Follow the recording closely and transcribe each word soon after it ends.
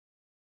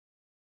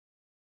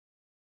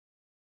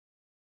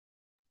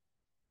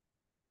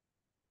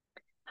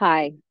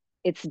Hi,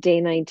 it's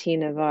day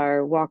 19 of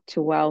our Walk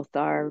to Wealth,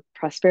 our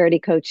prosperity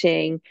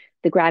coaching,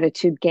 the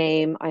gratitude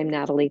game. I'm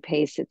Natalie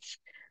Pace. It's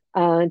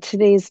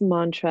today's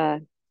mantra,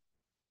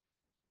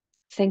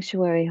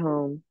 sanctuary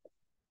home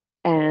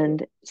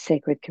and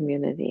sacred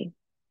community.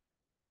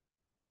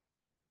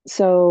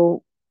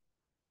 So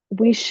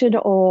we should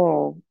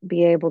all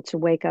be able to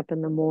wake up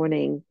in the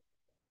morning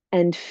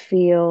and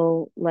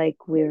feel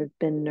like we've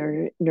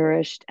been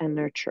nourished and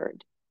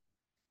nurtured.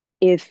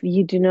 If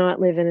you do not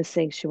live in a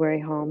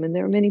sanctuary home, and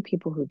there are many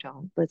people who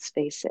don't, let's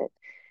face it,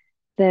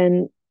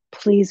 then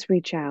please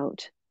reach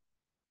out.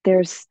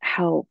 There's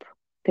help.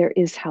 There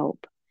is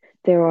help.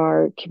 There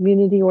are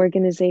community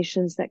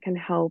organizations that can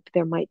help.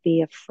 There might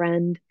be a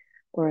friend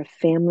or a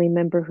family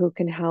member who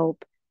can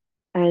help.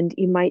 And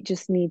you might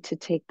just need to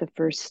take the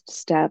first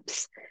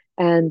steps.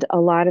 And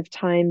a lot of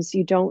times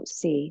you don't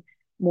see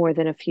more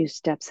than a few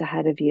steps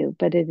ahead of you,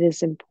 but it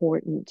is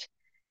important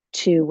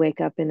to wake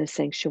up in a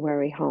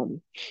sanctuary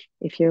home.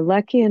 If you're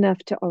lucky enough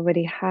to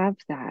already have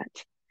that,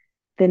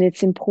 then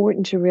it's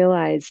important to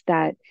realize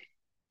that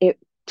it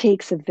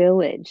takes a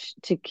village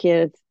to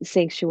give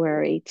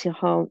sanctuary to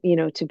home,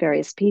 to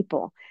various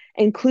people,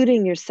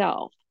 including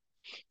yourself.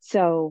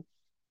 So,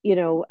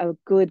 a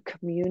good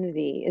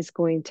community is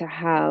going to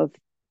have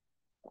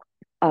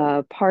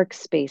park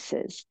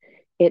spaces.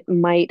 It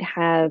might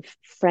have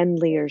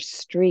friendlier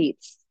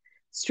streets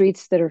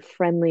that are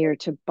friendlier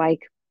to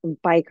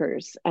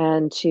bikers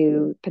and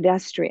to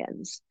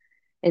pedestrians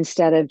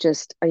instead of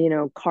just,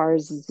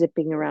 cars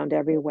zipping around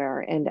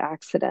everywhere and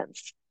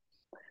accidents.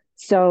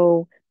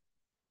 So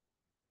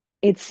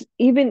it's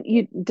even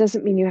you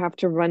doesn't mean you have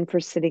to run for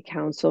city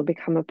council,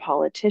 become a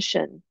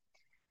politician.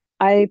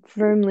 I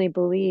firmly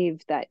believe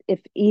that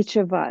if each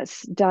of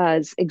us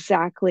does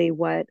exactly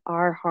what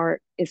our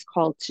heart is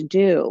called to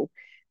do,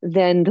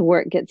 then the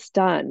work gets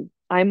done.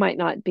 I might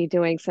not be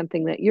doing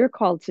something that you're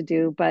called to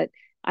do, but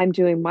I'm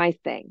doing my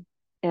thing.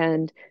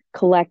 And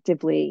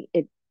collectively,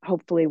 it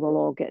hopefully will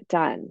all get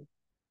done.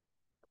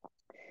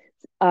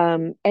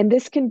 And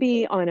this can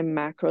be on a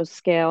macro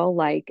scale,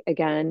 like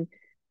again,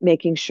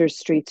 making sure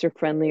streets are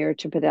friendlier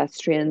to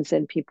pedestrians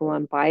and people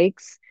on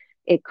bikes.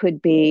 It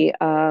could be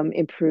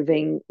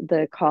improving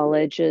the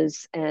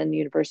colleges and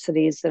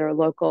universities that are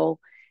local.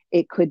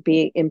 It could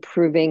be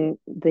improving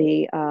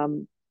the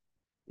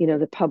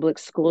public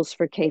schools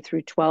for K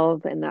through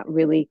 12, and that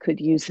really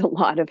could use a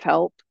lot of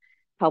help,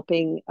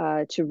 helping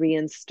to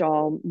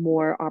reinstall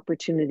more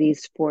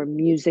opportunities for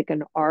music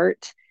and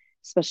art,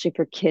 especially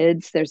for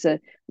kids. There's a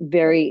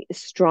very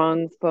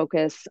strong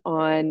focus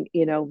on,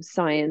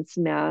 science,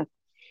 math,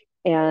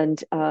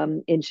 and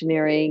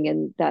engineering,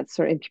 and that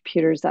sort of and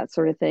computers, that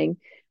sort of thing.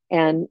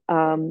 And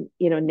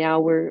now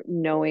we're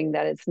knowing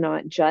that it's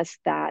not just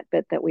that,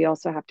 but that we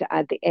also have to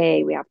add the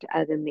A. We have to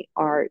add in the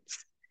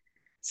arts.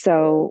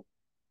 So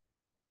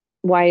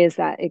why is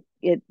that?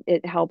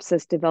 It helps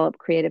us develop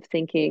creative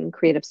thinking,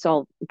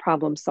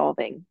 problem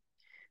solving,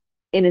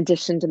 in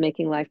addition to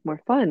making life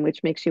more fun,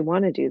 which makes you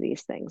want to do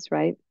these things,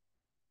 right?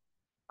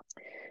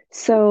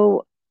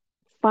 So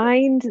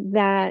find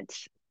that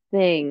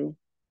thing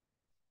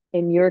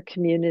in your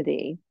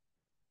community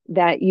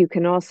that you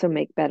can also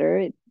make better.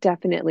 It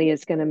definitely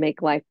is going to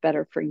make life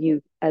better for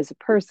you as a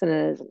person,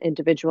 as an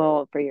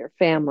individual, for your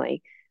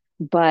family,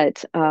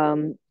 but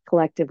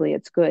collectively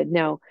it's good.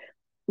 Now,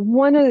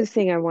 one other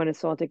thing I want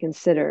us all to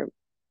consider,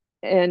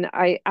 and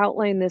I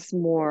outline this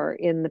more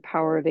in The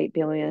Power of 8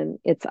 Billion,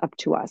 it's up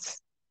to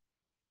us.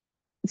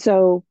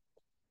 So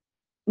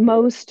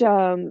most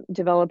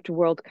developed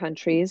world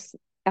countries,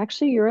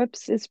 actually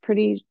Europe's is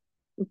pretty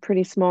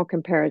small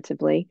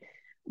comparatively.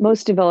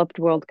 Most developed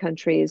world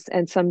countries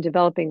and some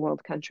developing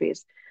world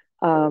countries,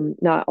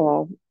 not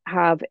all,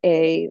 have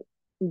a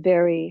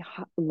very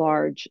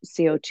large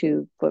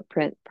CO2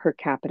 footprint per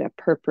capita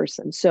per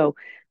person. So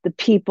the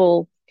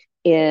people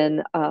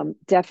in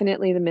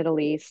definitely the Middle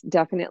East,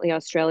 definitely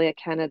Australia,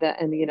 Canada,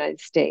 and the United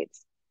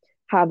States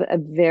have a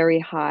very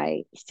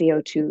high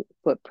CO2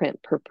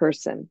 footprint per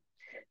person.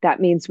 That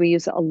means we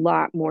use a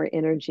lot more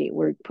energy.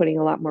 We're putting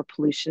a lot more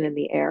pollution in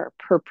the air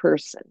per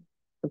person.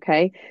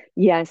 Okay.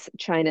 Yes,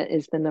 China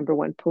is the number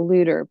one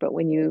polluter, but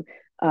when you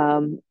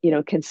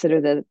consider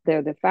that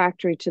they're the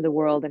factory to the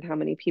world and how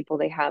many people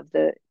they have,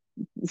 the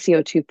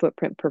CO2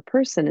 footprint per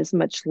person is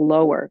much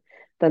lower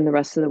than the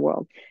rest of the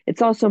world.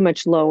 It's also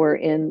much lower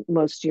in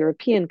most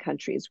European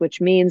countries,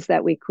 which means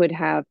that we could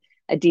have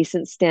a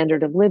decent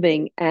standard of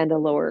living and a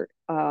lower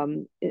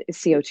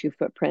CO2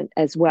 footprint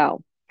as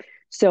well.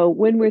 So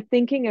when we're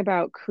thinking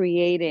about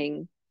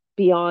creating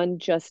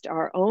beyond just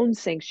our own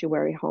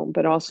sanctuary home,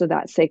 but also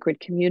that sacred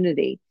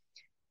community,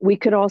 we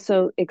could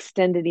also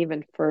extend it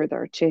even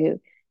further to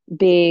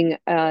being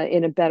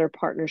in a better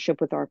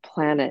partnership with our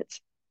planet.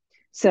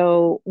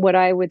 So, what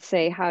I would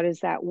say, how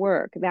does that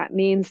work? That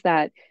means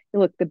that,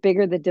 look, the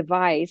bigger the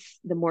device,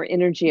 the more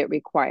energy it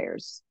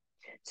requires.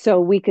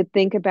 So, we could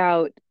think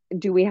about,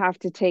 do we have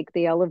to take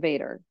the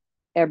elevator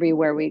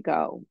everywhere we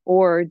go?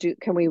 Or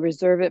can we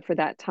reserve it for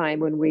that time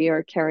when we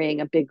are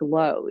carrying a big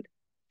load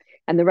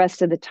and the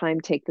rest of the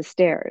time take the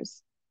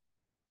stairs?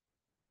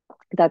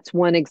 That's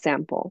one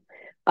example.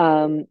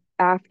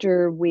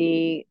 After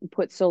we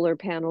put solar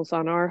panels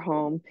on our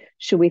home,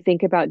 should we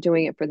think about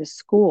doing it for the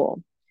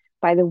school?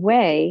 By the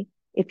way,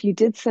 if you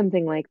did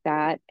something like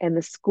that and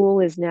the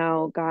school is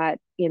now got,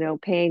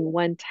 paying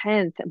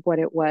 1/10 of what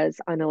it was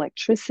on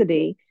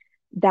electricity,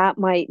 that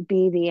might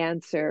be the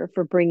answer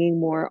for bringing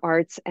more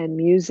arts and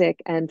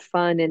music and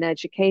fun and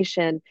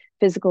education,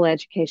 physical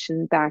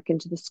education back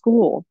into the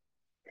school.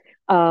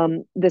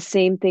 The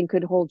same thing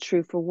could hold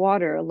true for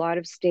water. A lot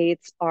of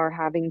states are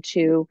having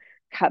to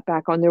cut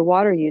back on their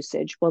water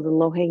usage. Well, the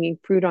low hanging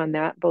fruit on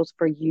that, both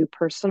for you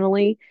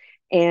personally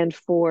and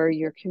for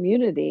your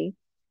community,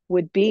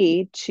 would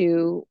be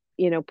to,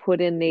 put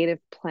in native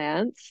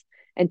plants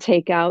and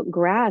take out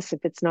grass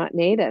if it's not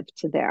native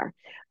to there.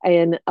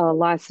 In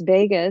Las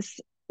Vegas,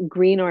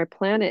 Green Our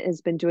Planet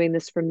has been doing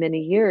this for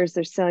many years.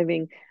 They're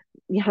saving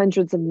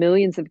hundreds of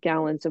millions of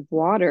gallons of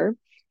water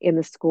in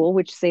the school,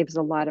 which saves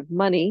a lot of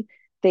money.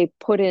 They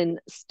put in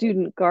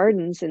student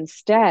gardens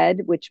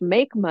instead, which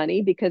make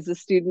money because the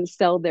students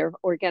sell their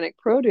organic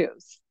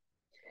produce.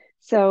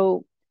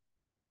 So,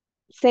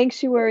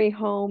 sanctuary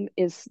home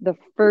is the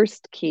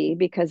first key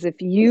because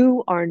if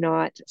you are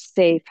not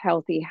safe,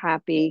 healthy,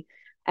 happy,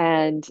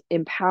 and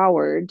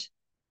empowered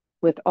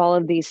with all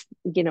of these,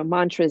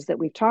 mantras that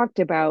we've talked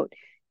about,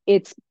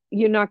 it's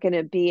you're not going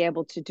to be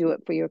able to do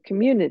it for your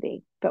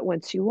community. But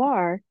once you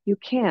are, you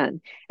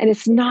can. And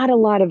it's not a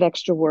lot of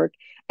extra work.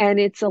 And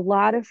it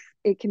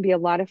can be a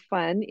lot of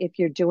fun if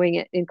you're doing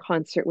it in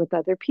concert with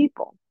other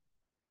people.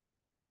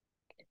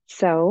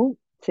 So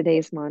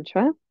today's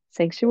mantra,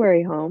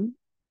 sanctuary home,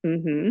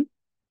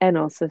 and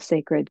also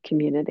sacred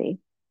community.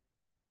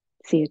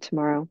 See you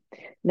tomorrow.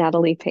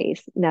 Natalie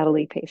Pace,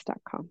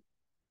 nataliepace.com.